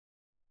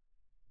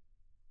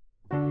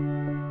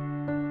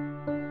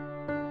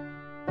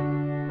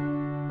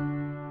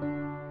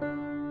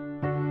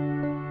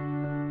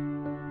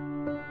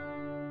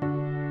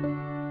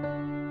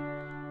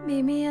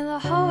Meet me in the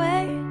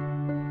hallway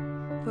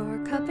for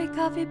a cup of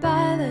coffee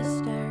by the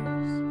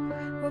stairs.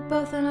 We're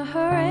both in a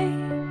hurry.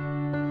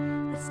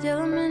 It's still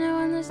a minute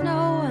when there's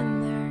no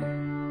one there.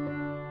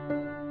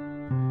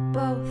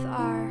 Both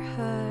our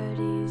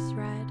hoodies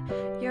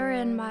red. You're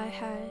in my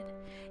head.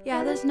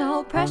 Yeah, there's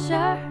no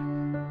pressure.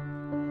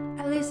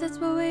 At least that's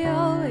what we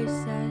always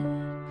said.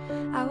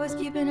 I was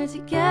keeping it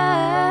together.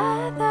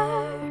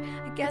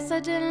 I guess I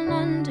didn't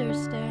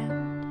understand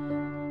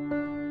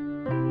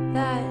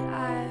that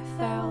I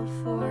fell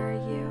for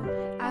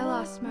you. I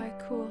lost my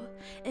cool.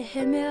 It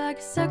hit me like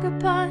a sucker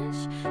punch.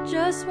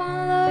 Just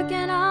one look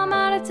and I'm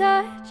out of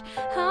touch.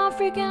 I'm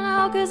freaking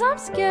out cause I'm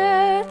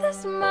scared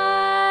this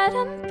might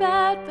end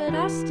bad, but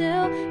I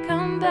still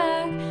come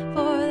back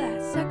for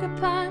that sucker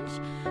punch.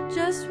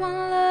 Just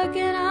one look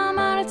and I'm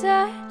out of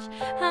touch.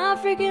 I'm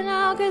freaking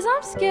out cause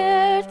I'm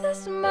scared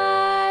this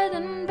might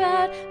end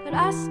bad, but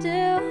I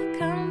still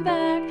come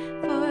back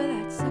for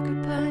that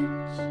sucker punch.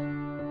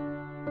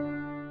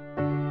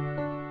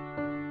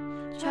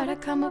 Try to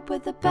come up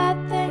with the bad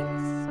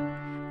things.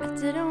 I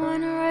didn't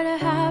want to write a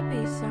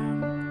happy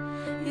song.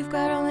 You've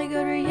got only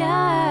good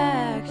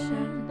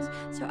reactions,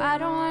 so I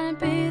don't want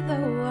to be the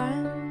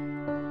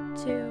one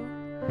to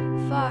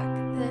fuck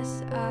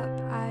this up,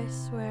 I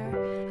swear.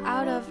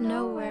 Out of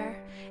nowhere,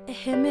 it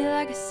hit me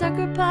like a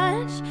sucker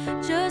punch.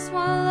 Just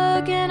one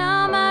look and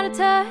I'm out of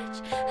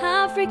touch.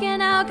 I'm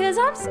freaking out cause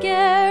I'm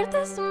scared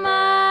this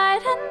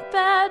might end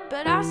bad,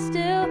 but I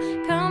still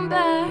come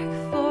back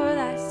for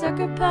that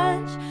sucker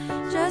punch.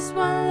 Just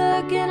one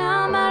look and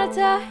I'm out of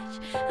touch.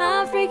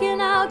 I'm freaking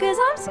out cause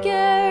I'm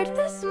scared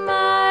this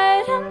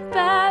might end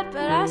bad,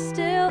 but I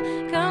still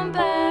come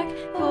back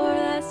for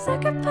that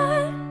sucker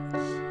punch.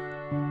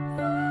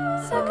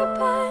 Sucker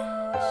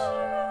punch.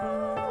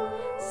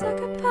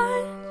 Sucker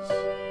punch.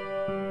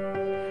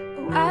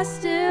 Oh, I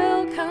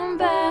still come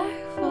back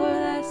for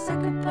that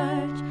sucker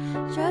punch.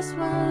 Just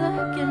one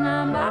look and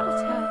I'm out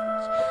of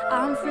touch.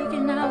 I'm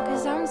freaking out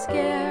cause I'm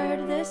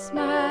scared this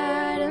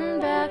might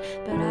end bad,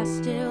 but I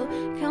still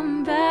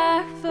come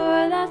back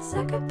for that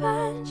sucker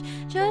punch.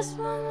 Just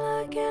one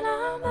look and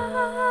I'm out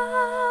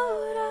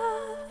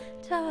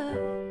of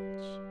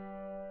touch,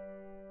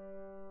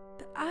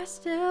 but I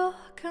still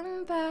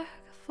come back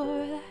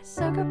for that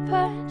sucker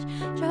punch.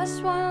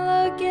 Just one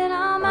look and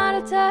I'm out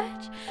of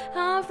touch.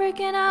 I'm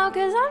freaking out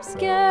cause I'm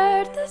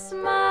scared this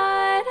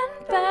might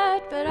end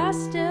bad, but I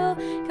still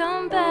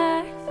come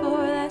back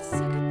for that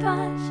sucker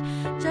punch.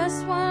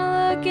 Just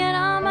one look and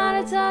I'm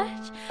out of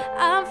touch.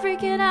 I'm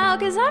freaking out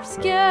cause I'm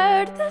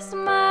scared this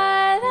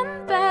might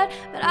end bad,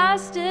 but I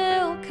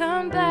still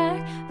come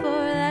back for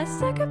that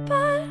sucker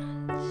punch.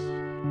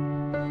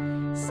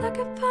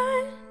 Sucker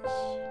punch.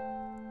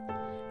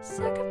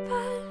 Sucker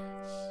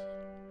punch.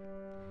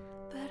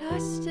 But I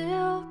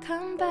still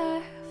come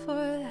back for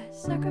that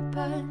sucker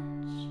punch.